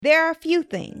There are a few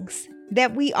things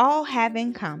that we all have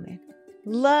in common: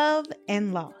 love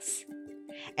and loss.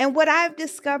 And what I've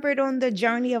discovered on the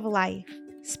journey of life,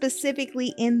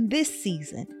 specifically in this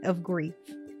season of grief,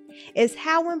 is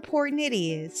how important it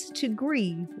is to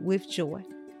grieve with joy.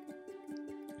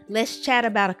 Let's chat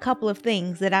about a couple of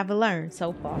things that I've learned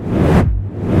so far.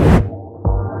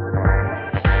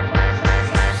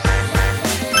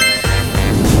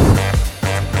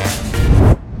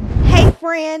 Hey,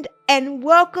 friend, and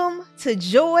welcome to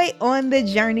Joy on the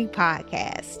Journey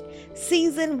podcast,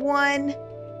 Season 1,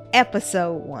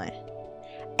 Episode 1.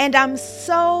 And I'm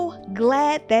so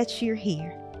glad that you're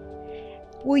here.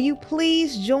 Will you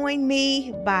please join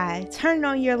me by turning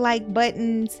on your like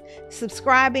buttons,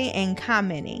 subscribing, and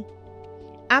commenting?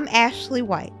 I'm Ashley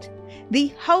White, the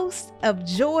host of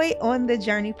Joy on the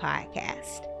Journey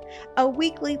podcast, a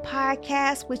weekly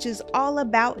podcast which is all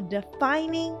about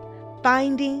defining,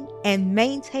 finding, and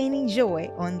maintaining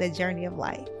joy on the journey of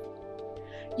life.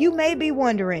 You may be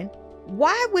wondering,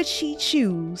 why would she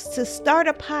choose to start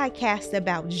a podcast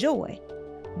about joy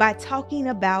by talking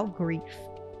about grief?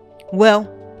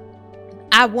 Well,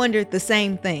 I wondered the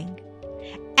same thing.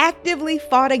 Actively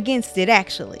fought against it,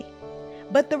 actually.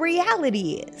 But the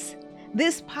reality is,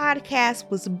 this podcast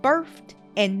was birthed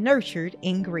and nurtured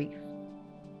in grief.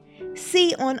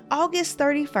 See, on August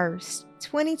 31st,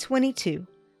 2022,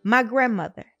 my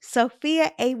grandmother,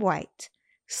 Sophia A. White,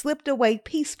 slipped away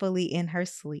peacefully in her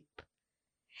sleep.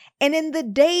 And in the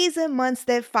days and months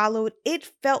that followed,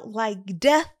 it felt like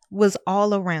death was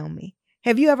all around me.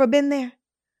 Have you ever been there?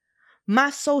 My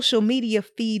social media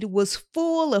feed was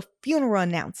full of funeral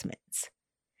announcements.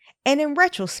 And in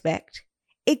retrospect,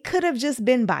 it could have just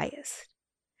been biased.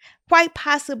 Quite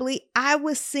possibly, I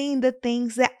was seeing the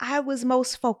things that I was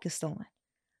most focused on: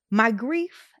 my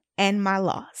grief and my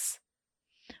loss.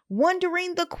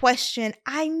 Wondering the question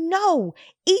I know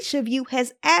each of you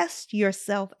has asked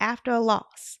yourself after a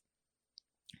loss: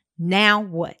 now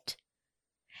what?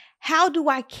 How do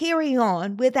I carry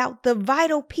on without the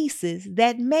vital pieces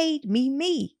that made me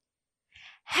me?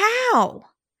 How?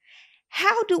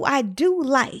 How do I do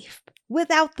life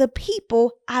without the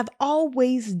people I've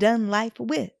always done life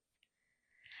with?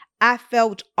 I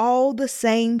felt all the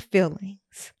same feelings.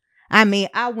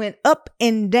 I went up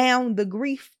and down the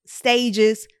grief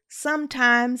stages,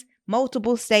 sometimes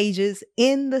multiple stages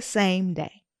in the same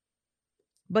day.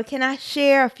 But can I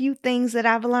share a few things that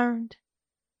I've learned?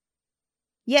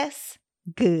 Yes?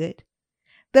 Good.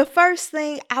 The first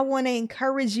thing I want to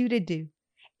encourage you to do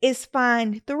is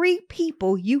find 3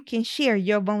 people you can share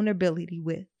your vulnerability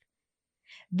with.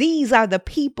 These are the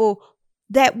people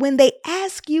that when they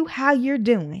ask you how you're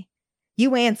doing,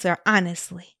 you answer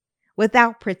honestly,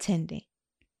 without pretending.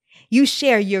 You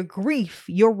share your grief,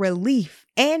 your relief,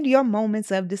 and your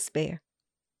moments of despair.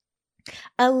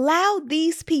 Allow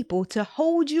these people to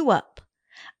hold you up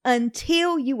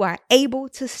until you are able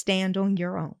to stand on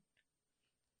your own.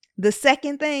 The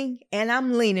second thing, and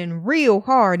I'm leaning real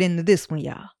hard into this one,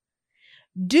 y'all.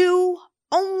 Do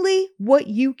only what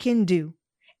you can do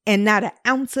and not an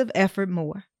ounce of effort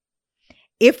more.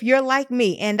 If you're like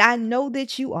me, and I know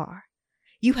that you are,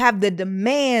 you have the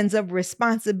demands of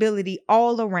responsibility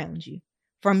all around you,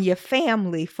 from your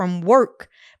family, from work,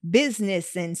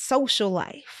 business, and social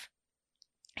life.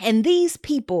 And these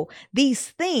people, these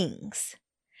things,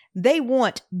 they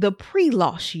want the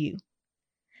pre-loss you,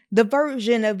 the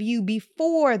version of you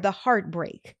before the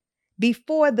heartbreak,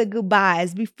 before the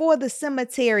goodbyes, before the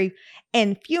cemetery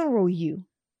and funeral you.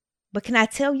 But can I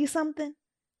tell you something?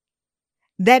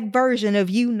 That version of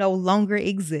you no longer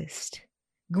exists.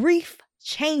 Grief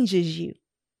changes you.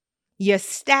 Your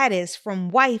status from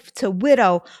wife to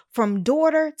widow, from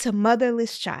daughter to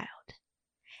motherless child.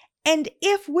 And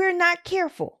if we're not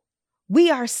careful, we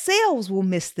ourselves will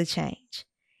miss the change.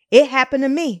 It happened to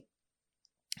me.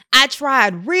 I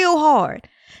tried real hard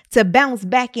to bounce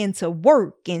back into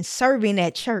work and serving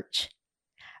at church,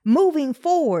 moving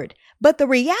forward, but the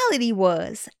reality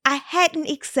was I hadn't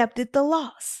accepted the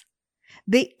loss.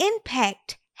 The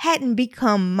impact hadn't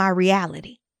become my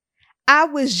reality. I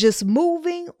was just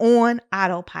moving on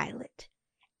autopilot.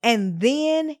 And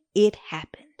then it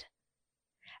happened.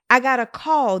 I got a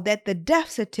call that the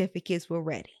death certificates were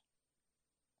ready.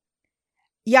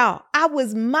 Y'all, I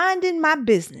was minding my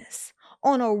business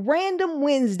on a random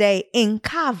Wednesday in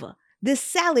Kava, this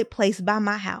salad place by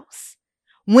my house,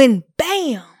 when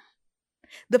bam,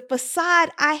 the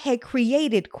facade I had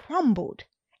created crumbled,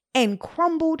 and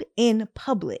crumbled in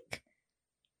public.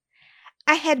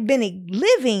 I had been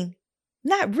living,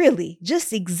 not really,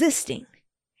 just existing.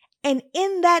 And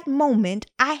in that moment,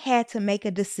 I had to make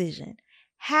a decision.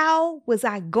 How was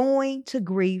I going to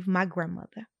grieve my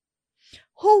grandmother?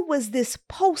 Who was this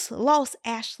post-loss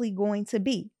Ashley going to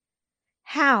be?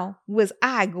 How was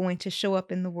I going to show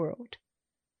up in the world?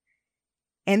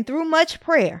 And through much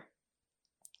prayer,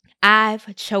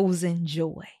 I've chosen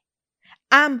joy.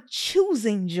 I'm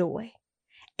choosing joy.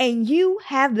 And you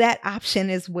have that option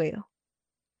as well.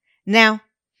 Now,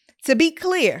 to be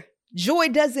clear, joy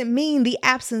doesn't mean the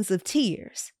absence of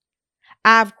tears.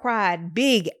 I've cried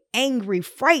big, angry,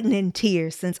 frightening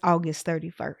tears since August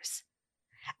 31st.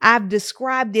 I've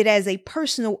described it as a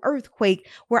personal earthquake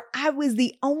where I was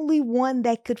the only one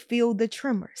that could feel the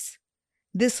tremors.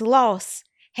 This loss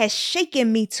has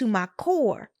shaken me to my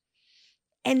core,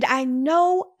 and I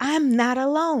know I'm not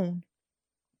alone.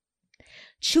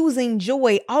 Choosing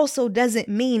joy also doesn't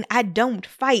mean I don't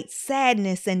fight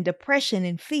sadness and depression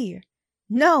and fear.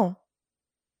 No.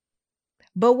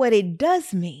 But what it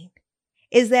does mean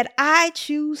is that I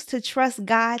choose to trust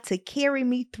God to carry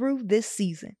me through this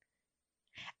season.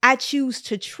 I choose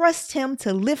to trust Him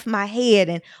to lift my head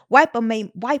and wipe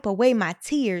away my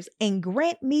tears and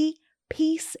grant me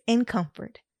peace and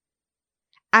comfort.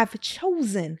 I've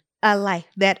chosen a life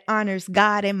that honors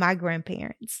God and my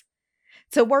grandparents.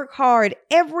 To work hard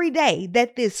every day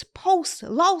that this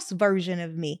post-loss version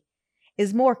of me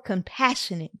is more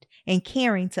compassionate and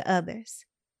caring to others.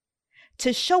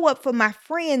 To show up for my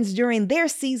friends during their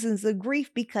seasons of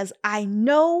grief because I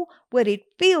know what it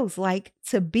feels like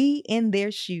to be in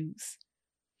their shoes.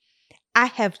 I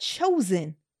have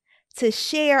chosen to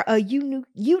share a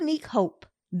unique hope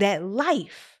that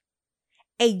life,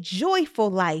 a joyful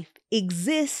life,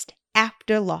 exists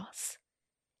after loss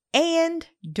and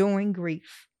during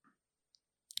grief.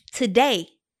 Today,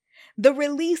 the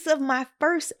release of my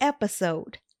first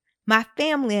episode, my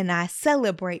family and I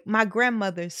celebrate my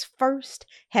grandmother's first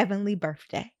heavenly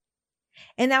birthday.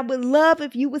 And I would love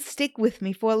if you would stick with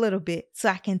me for a little bit so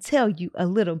I can tell you a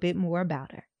little bit more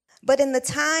about her. But in the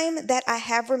time that I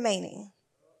have remaining,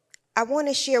 I want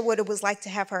to share what it was like to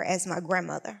have her as my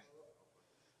grandmother.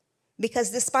 Because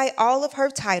despite all of her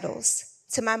titles,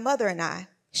 to my mother and I,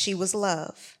 she was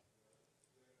love.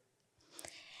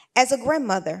 As a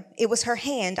grandmother, it was her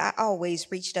hand I always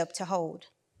reached up to hold.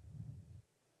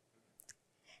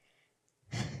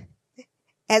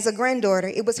 As a granddaughter,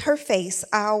 it was her face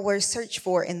I always searched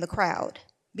for in the crowd.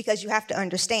 Because you have to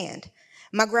understand,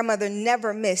 my grandmother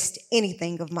never missed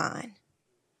anything of mine.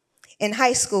 In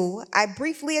high school, I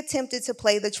briefly attempted to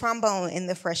play the trombone in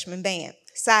the freshman band.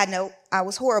 Side note, I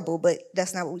was horrible, but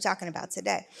that's not what we're talking about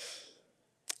today.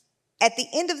 At the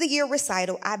end of the year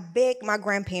recital, I begged my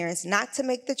grandparents not to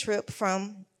make the trip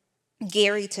from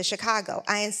Gary to Chicago.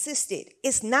 I insisted,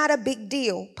 it's not a big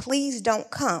deal. Please don't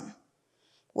come.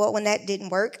 Well, when that didn't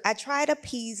work, I tried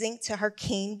appeasing to her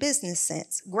keen business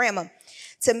sense. Grandma,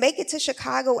 to make it to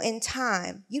Chicago in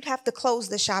time, you'd have to close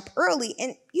the shop early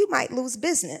and you might lose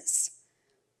business.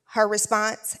 Her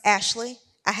response, Ashley,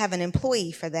 I have an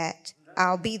employee for that.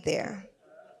 I'll be there.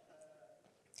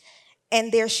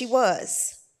 And there she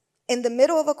was, in the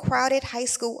middle of a crowded high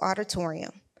school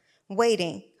auditorium,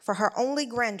 waiting for her only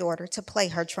granddaughter to play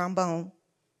her trombone.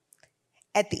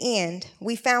 At the end,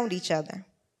 we found each other.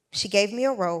 She gave me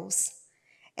a rose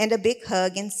and a big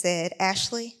hug and said,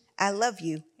 Ashley, I love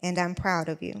you and I'm proud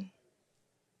of you.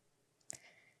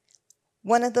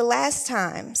 One of the last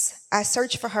times I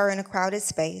searched for her in a crowded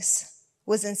space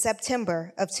was in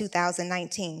September of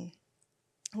 2019,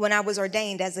 when I was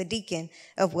ordained as a deacon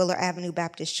of Wheeler Avenue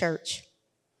Baptist Church.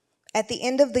 At the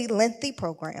end of the lengthy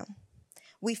program,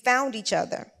 we found each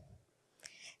other.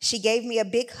 She gave me a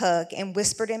big hug and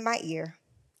whispered in my ear,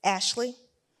 Ashley,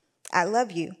 I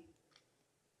love you,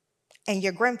 and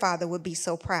your grandfather would be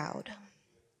so proud.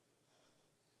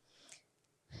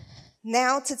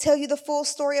 Now, to tell you the full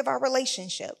story of our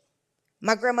relationship,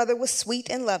 my grandmother was sweet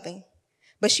and loving,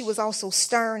 but she was also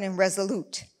stern and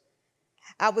resolute.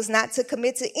 I was not to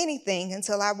commit to anything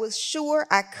until I was sure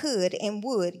I could and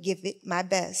would give it my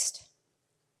best.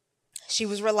 She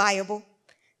was reliable,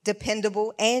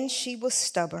 dependable, and she was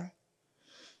stubborn.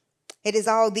 It is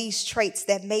all these traits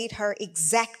that made her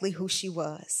exactly who she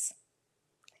was.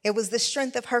 It was the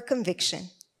strength of her conviction.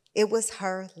 It was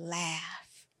her laugh.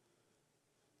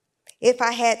 If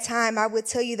I had time, I would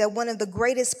tell you that one of the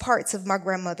greatest parts of my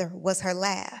grandmother was her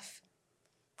laugh.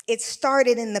 It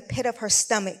started in the pit of her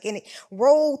stomach and it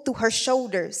rolled through her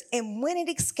shoulders. And when it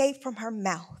escaped from her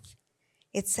mouth,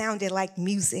 it sounded like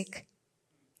music.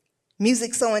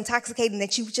 Music so intoxicating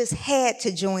that you just had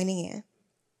to join in.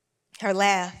 Her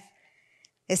laugh,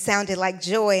 it sounded like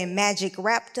joy and magic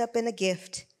wrapped up in a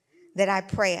gift that I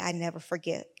pray I never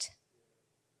forget.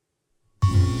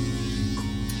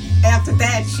 After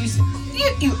that, she said,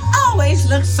 you always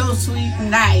look so sweet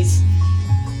and nice.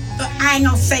 I ain't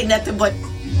gonna say nothing, but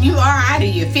you are out of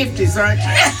your 50s, aren't you?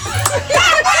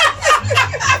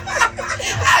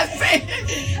 I said,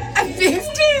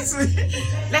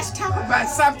 50s? Let's talk about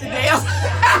something else.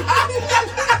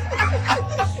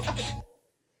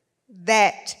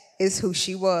 That is who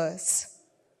she was.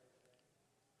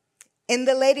 In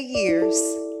the later years,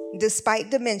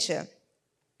 despite dementia,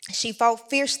 she fought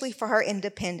fiercely for her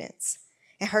independence,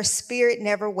 and her spirit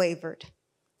never wavered.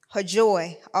 Her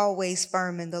joy always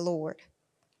firm in the Lord.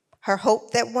 Her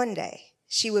hope that one day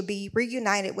she would be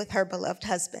reunited with her beloved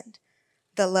husband,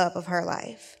 the love of her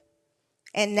life.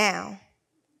 And now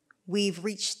we've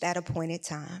reached that appointed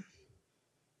time.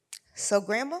 So,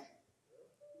 Grandma,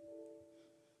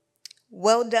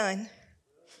 well done,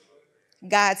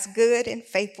 God's good and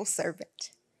faithful servant.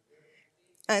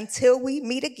 Until we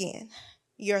meet again,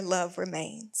 your love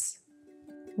remains.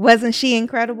 Wasn't she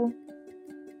incredible?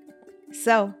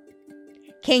 So,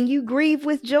 can you grieve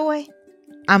with joy?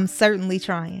 I'm certainly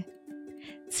trying.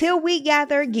 Till we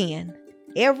gather again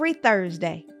every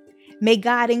Thursday, may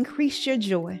God increase your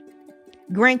joy,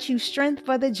 grant you strength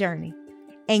for the journey,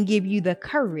 and give you the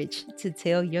courage to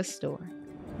tell your story.